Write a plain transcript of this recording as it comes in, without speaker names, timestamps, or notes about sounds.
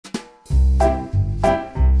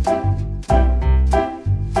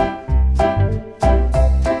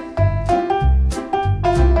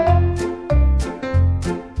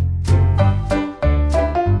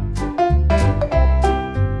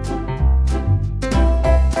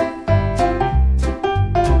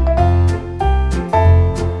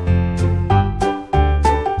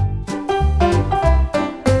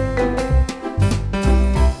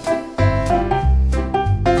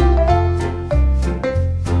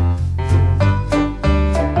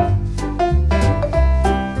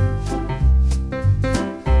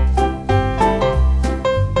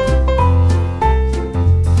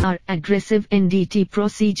aggressive NDT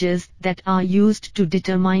procedures that are used to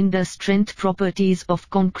determine the strength properties of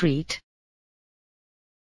concrete.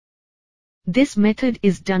 This method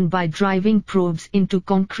is done by driving probes into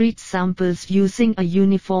concrete samples using a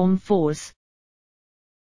uniform force.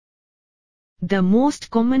 The most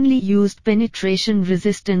commonly used penetration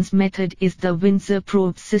resistance method is the Windsor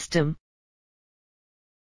Probe system.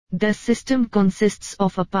 The system consists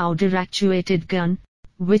of a powder-actuated gun,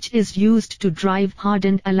 which is used to drive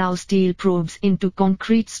hardened alloy steel probes into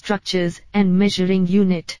concrete structures and measuring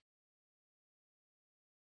unit.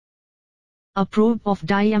 A probe of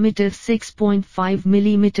diameter 6.5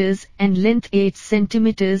 mm and length 8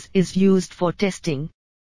 cm is used for testing.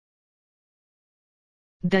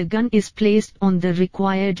 The gun is placed on the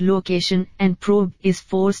required location and probe is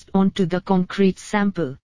forced onto the concrete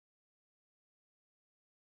sample.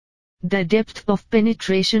 The depth of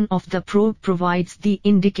penetration of the probe provides the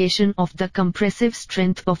indication of the compressive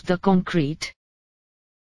strength of the concrete.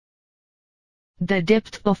 The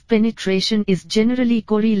depth of penetration is generally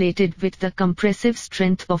correlated with the compressive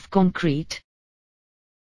strength of concrete.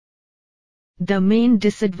 The main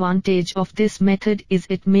disadvantage of this method is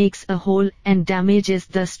it makes a hole and damages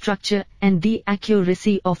the structure, and the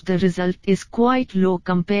accuracy of the result is quite low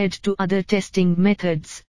compared to other testing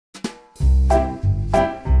methods.